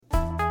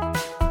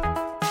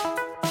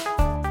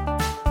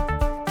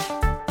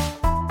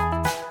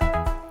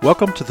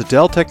Welcome to the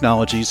Dell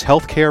Technologies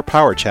Healthcare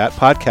Power Chat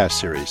podcast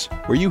series,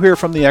 where you hear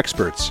from the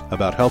experts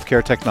about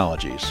healthcare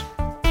technologies.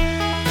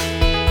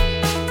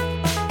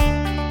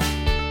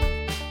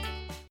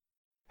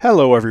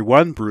 Hello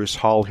everyone, Bruce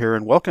Hall here,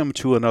 and welcome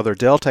to another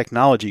Dell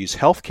Technologies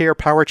Healthcare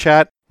Power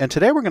Chat. And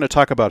today we're going to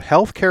talk about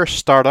healthcare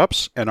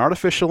startups and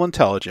artificial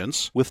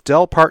intelligence with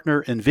Dell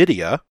partner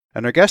NVIDIA.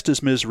 And our guest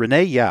is Ms.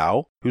 Renee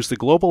Yao, who's the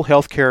Global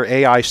Healthcare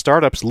AI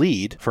Startups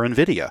Lead for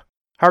NVIDIA.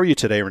 How are you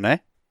today,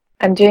 Renee?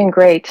 I'm doing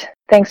great.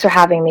 Thanks for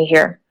having me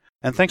here.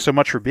 And thanks so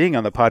much for being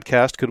on the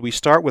podcast. Could we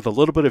start with a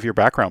little bit of your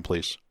background,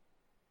 please?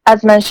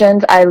 As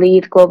mentioned, I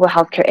lead global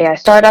healthcare AI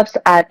startups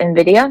at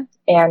NVIDIA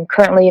and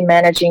currently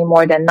managing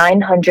more than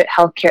 900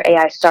 healthcare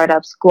AI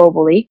startups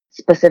globally,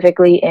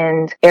 specifically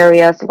in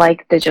areas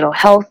like digital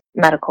health,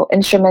 medical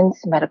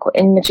instruments, medical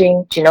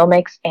imaging,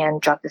 genomics, and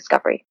drug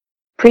discovery.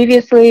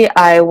 Previously,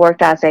 I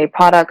worked as a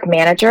product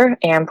manager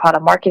and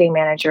product marketing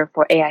manager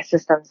for AI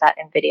systems at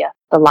NVIDIA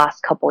the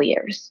last couple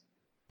years.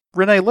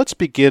 Renee, let's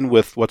begin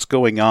with what's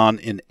going on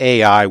in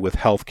AI with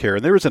healthcare.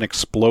 And there is an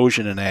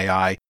explosion in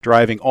AI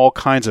driving all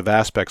kinds of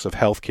aspects of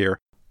healthcare.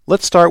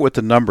 Let's start with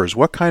the numbers.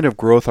 What kind of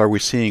growth are we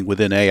seeing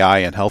within AI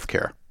and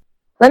healthcare?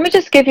 Let me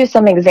just give you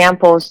some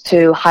examples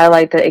to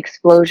highlight the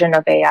explosion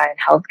of AI in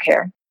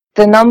healthcare.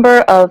 The number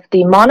of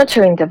the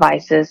monitoring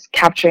devices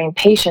capturing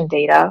patient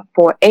data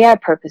for AI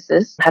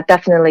purposes have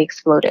definitely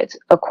exploded,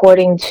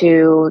 according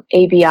to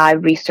ABI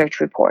research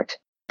report.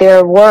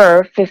 There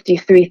were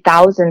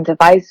 53,000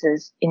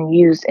 devices in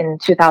use in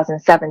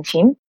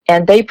 2017,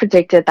 and they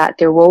predicted that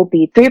there will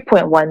be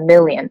 3.1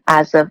 million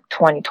as of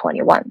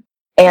 2021.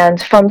 And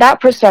from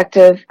that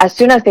perspective, as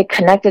soon as they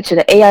connect it to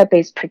the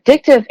AI-based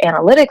predictive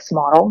analytics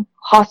model,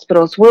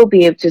 hospitals will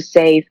be able to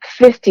save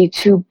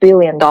 $52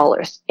 billion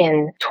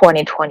in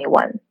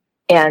 2021.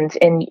 And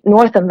in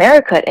North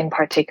America in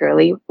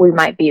particularly, we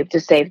might be able to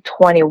save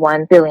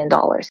 $21 billion.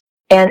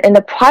 And in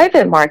the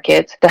private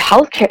market, the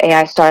healthcare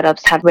AI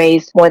startups have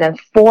raised more than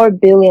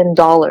 $4 billion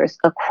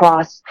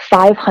across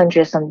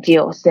 500 some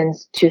deals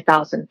since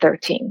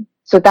 2013.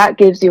 So that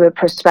gives you a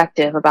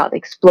perspective about the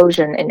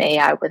explosion in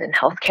AI within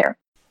healthcare.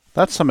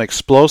 That's some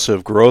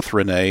explosive growth,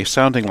 Renee,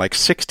 sounding like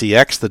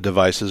 60x the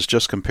devices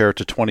just compared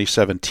to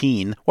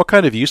 2017. What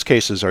kind of use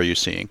cases are you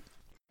seeing?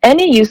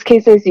 Any use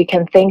cases you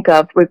can think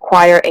of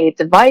require a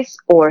device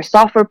or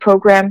software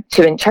program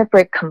to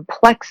interpret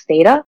complex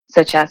data,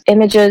 such as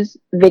images,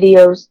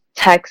 videos,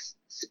 text,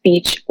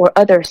 speech, or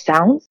other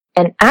sounds,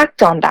 and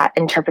act on that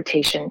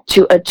interpretation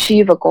to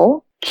achieve a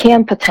goal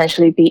can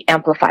potentially be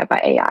amplified by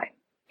AI.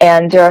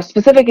 And there are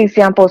specific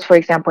examples, for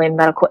example, in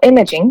medical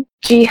imaging.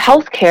 GE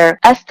Healthcare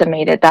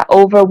estimated that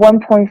over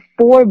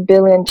 1.4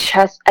 billion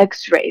chest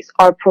x-rays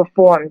are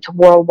performed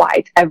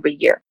worldwide every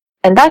year.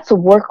 And that's a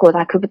workload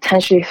that could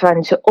potentially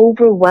threaten to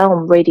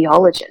overwhelm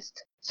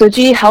radiologists. So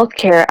GE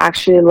Healthcare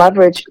actually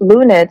leveraged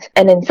Lunit,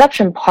 an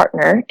Inception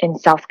partner in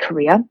South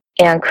Korea,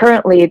 and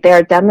currently they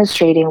are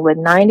demonstrating with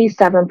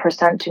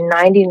 97% to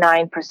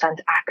 99%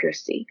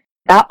 accuracy.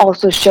 That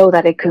also showed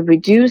that it could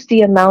reduce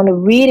the amount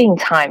of reading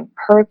time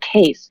per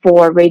case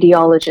for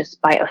radiologists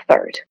by a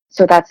third.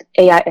 So that's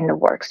AI in the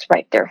works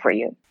right there for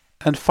you.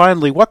 And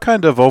finally, what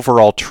kind of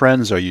overall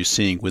trends are you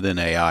seeing within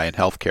AI in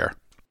healthcare?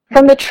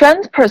 From the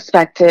trend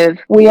perspective,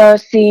 we are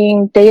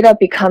seeing data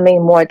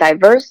becoming more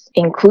diverse,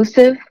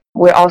 inclusive.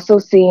 We're also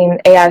seeing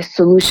AI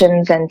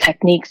solutions and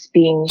techniques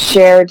being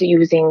shared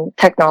using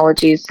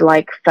technologies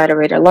like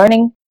federated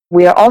learning.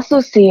 We are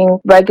also seeing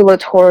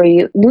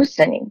regulatory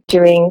loosening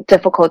during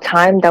difficult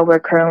time that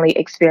we're currently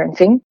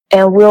experiencing.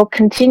 And we'll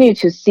continue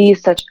to see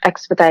such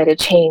expedited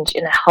change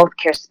in the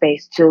healthcare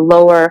space to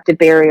lower the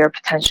barrier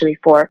potentially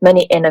for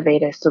many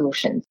innovative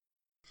solutions.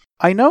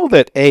 I know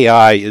that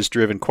AI is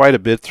driven quite a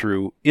bit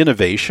through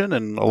innovation,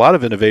 and a lot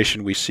of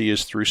innovation we see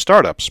is through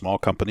startups, small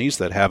companies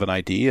that have an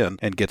idea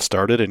and get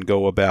started and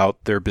go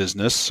about their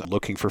business,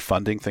 looking for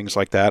funding, things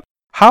like that.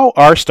 How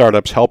are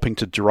startups helping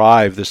to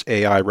drive this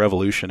AI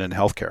revolution in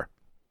healthcare?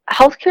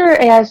 Healthcare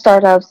AI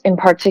startups in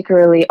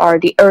particularly are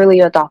the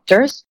early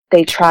adopters.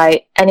 They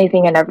try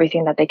anything and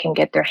everything that they can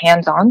get their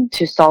hands on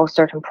to solve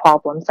certain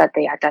problems that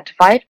they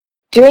identified.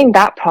 During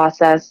that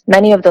process,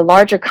 many of the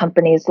larger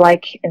companies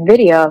like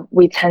NVIDIA,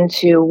 we tend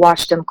to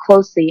watch them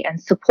closely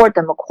and support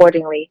them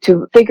accordingly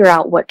to figure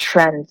out what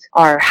trends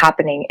are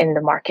happening in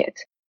the market.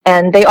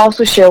 And they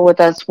also share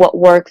with us what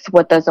works,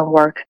 what doesn't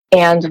work,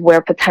 and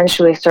where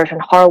potentially certain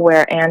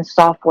hardware and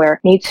software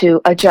need to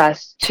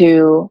adjust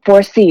to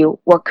foresee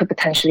what could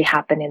potentially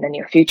happen in the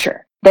near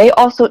future. They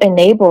also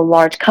enable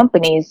large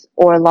companies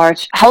or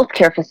large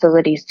healthcare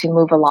facilities to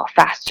move a lot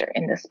faster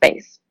in this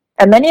space.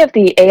 And many of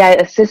the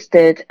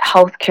AI-assisted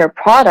healthcare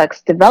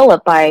products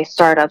developed by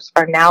startups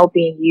are now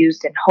being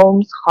used in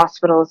homes,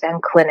 hospitals,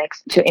 and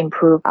clinics to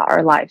improve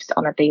our lives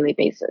on a daily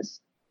basis.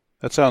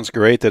 That sounds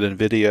great that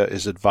NVIDIA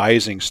is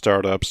advising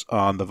startups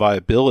on the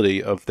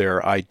viability of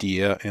their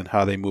idea and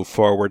how they move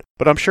forward.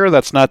 But I'm sure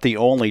that's not the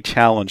only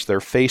challenge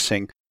they're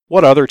facing.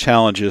 What other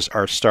challenges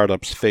are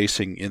startups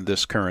facing in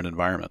this current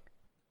environment?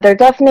 They're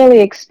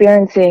definitely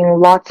experiencing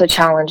lots of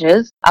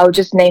challenges. I'll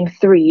just name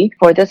three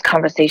for this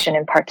conversation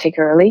in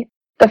particularly.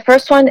 The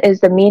first one is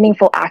the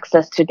meaningful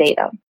access to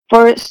data.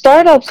 For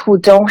startups who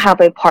don't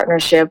have a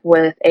partnership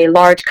with a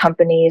large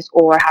companies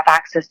or have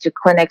access to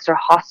clinics or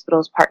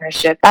hospitals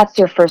partnership, that's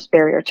their first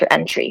barrier to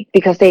entry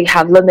because they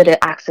have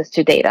limited access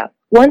to data.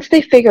 Once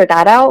they figure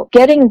that out,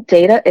 getting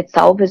data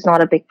itself is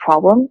not a big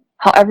problem.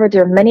 However,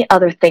 there are many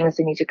other things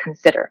they need to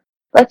consider.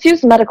 Let's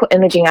use medical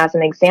imaging as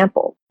an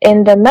example.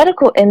 In the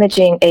medical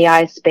imaging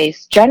AI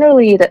space,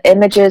 generally the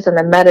images and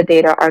the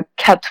metadata are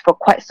kept for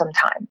quite some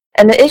time.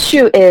 And the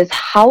issue is,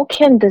 how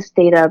can this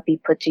data be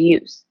put to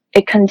use?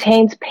 It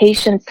contains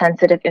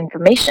patient-sensitive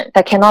information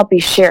that cannot be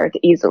shared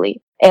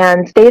easily.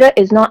 And data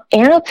is not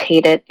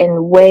annotated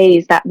in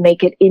ways that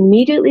make it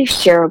immediately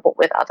shareable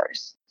with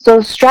others.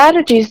 So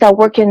strategies that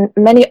work in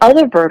many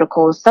other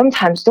verticals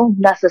sometimes don't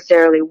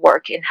necessarily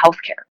work in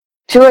healthcare.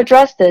 To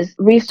address this,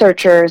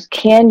 researchers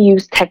can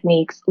use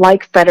techniques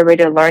like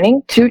federated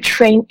learning to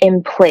train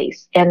in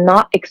place and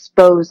not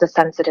expose the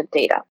sensitive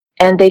data.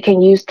 And they can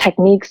use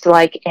techniques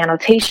like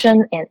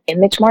annotation and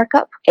image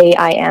markup,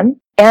 AIM,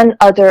 and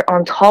other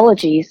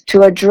ontologies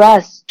to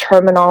address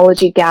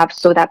terminology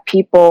gaps so that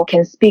people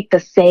can speak the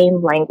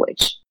same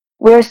language.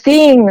 We're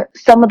seeing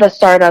some of the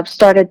startups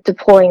started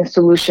deploying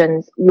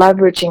solutions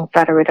leveraging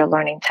federated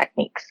learning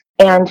techniques.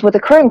 And with the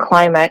current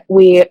climate,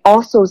 we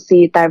also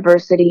see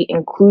diversity,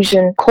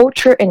 inclusion,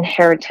 culture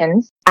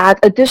inheritance add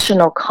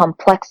additional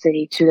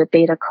complexity to the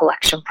data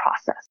collection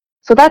process.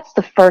 So that's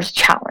the first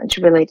challenge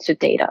related to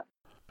data.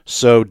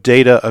 So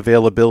data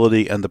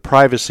availability and the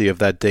privacy of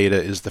that data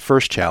is the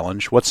first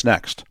challenge. What's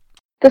next?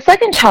 The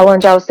second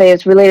challenge I would say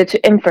is related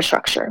to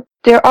infrastructure.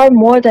 There are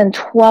more than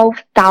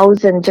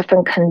 12,000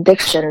 different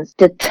conditions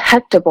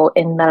detectable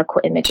in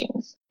medical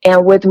imaging,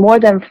 and with more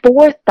than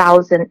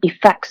 4,000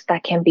 effects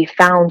that can be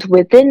found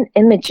within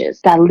images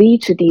that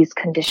lead to these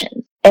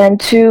conditions.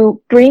 And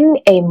to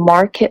bring a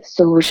market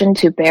solution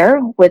to bear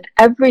with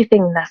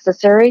everything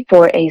necessary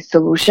for a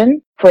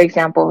solution, for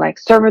example, like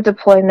server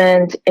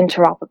deployment,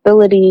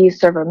 interoperability,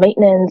 server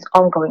maintenance,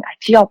 ongoing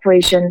IT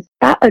operations,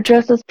 that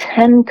addresses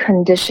 10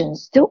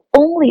 conditions still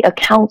only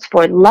accounts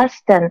for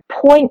less than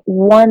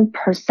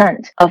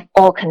 0.1% of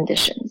all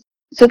conditions.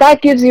 So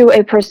that gives you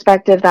a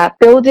perspective that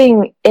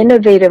building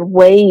innovative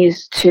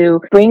ways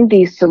to bring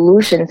these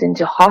solutions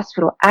into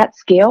hospital at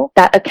scale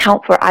that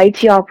account for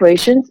IT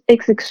operations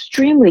is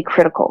extremely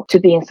critical to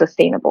being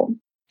sustainable.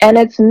 And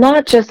it's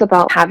not just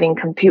about having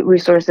compute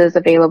resources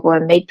available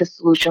and make the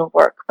solution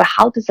work, but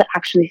how does it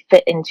actually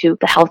fit into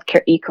the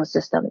healthcare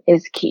ecosystem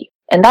is key.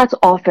 And that's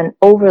often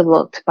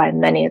overlooked by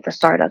many of the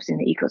startups in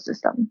the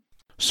ecosystem.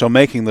 So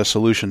making the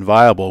solution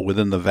viable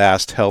within the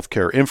vast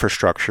healthcare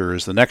infrastructure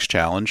is the next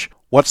challenge.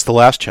 What's the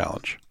last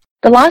challenge?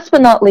 The last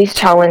but not least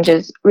challenge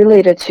is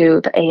related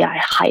to the AI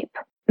hype.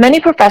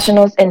 Many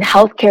professionals in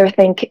healthcare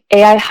think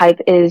AI hype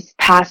is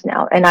past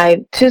now, and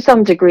I, to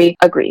some degree,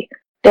 agree.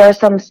 There are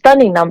some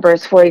stunning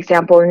numbers. For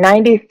example,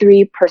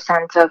 93%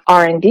 of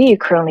R&D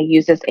currently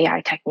uses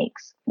AI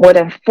techniques. More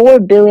than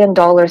 $4 billion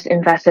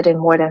invested in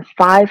more than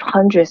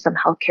 500 some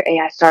healthcare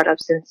AI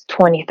startups since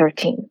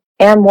 2013.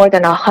 And more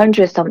than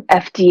 100 some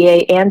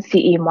FDA and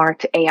CE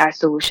marked AI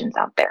solutions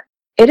out there.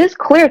 It is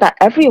clear that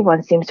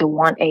everyone seems to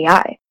want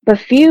AI, but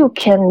few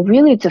can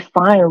really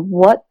define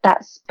what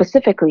that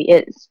specifically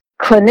is.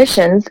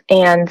 Clinicians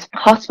and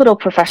hospital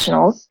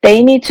professionals,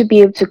 they need to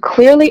be able to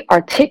clearly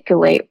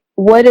articulate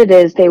what it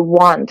is they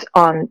want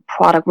on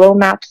product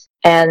roadmaps,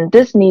 and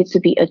this needs to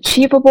be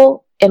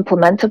achievable,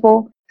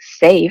 implementable,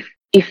 safe,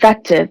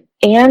 effective,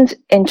 and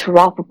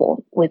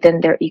interoperable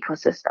within their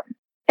ecosystem.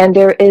 And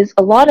there is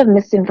a lot of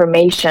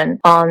misinformation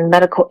on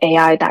medical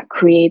AI that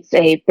creates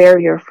a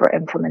barrier for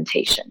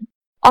implementation.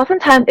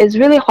 Oftentimes, it's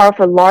really hard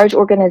for large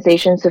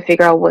organizations to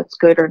figure out what's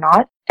good or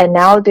not. And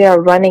now they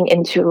are running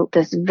into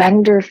this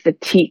vendor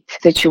fatigue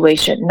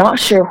situation, not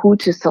sure who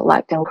to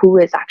select and who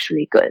is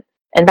actually good.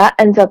 And that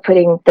ends up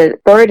putting the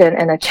burden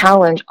and a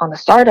challenge on the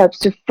startups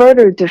to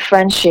further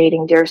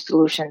differentiating their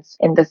solutions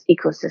in this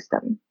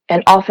ecosystem.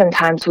 And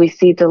oftentimes we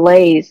see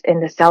delays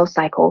in the sales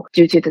cycle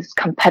due to this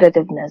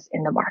competitiveness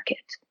in the market.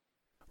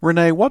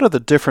 Renee, what are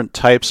the different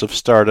types of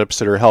startups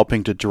that are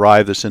helping to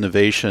drive this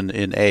innovation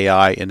in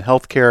AI in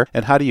healthcare,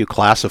 and how do you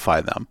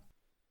classify them?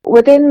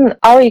 Within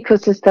our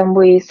ecosystem,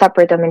 we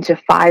separate them into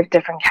 5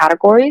 different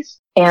categories,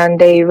 and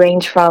they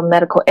range from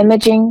medical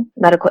imaging,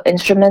 medical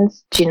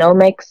instruments,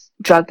 genomics,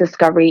 drug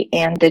discovery,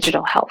 and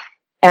digital health.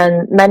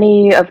 And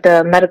many of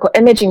the medical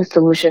imaging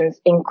solutions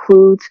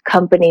include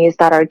companies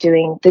that are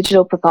doing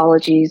digital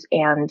pathologies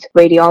and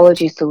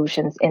radiology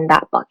solutions in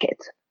that bucket.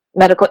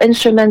 Medical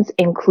instruments,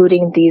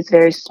 including these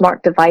very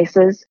smart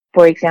devices,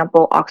 for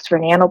example,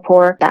 Oxford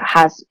Nanopore, that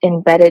has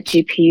embedded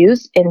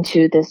GPUs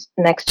into this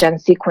next-gen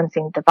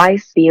sequencing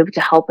device, be able to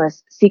help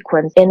us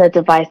sequence in a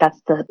device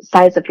that's the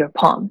size of your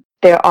palm.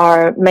 There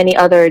are many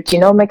other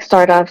genomic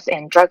startups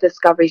and drug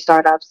discovery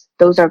startups.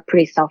 Those are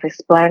pretty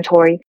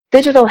self-explanatory.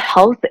 Digital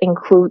health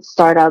includes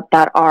startups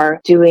that are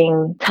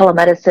doing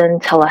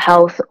telemedicine,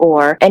 telehealth,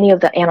 or any of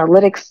the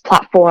analytics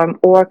platform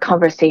or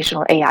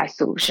conversational AI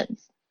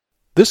solutions.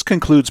 This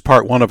concludes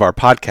part 1 of our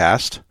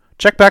podcast.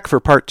 Check back for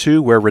part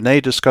 2, where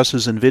Renee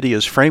discusses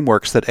NVIDIA's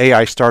frameworks that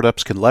AI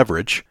startups can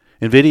leverage,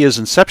 NVIDIA's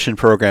Inception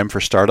program for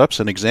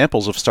startups and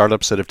examples of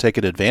startups that have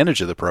taken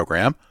advantage of the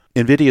program,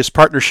 NVIDIA's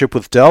partnership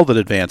with Dell that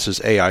advances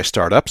AI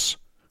startups,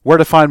 where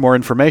to find more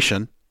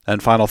information,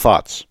 and final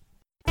thoughts.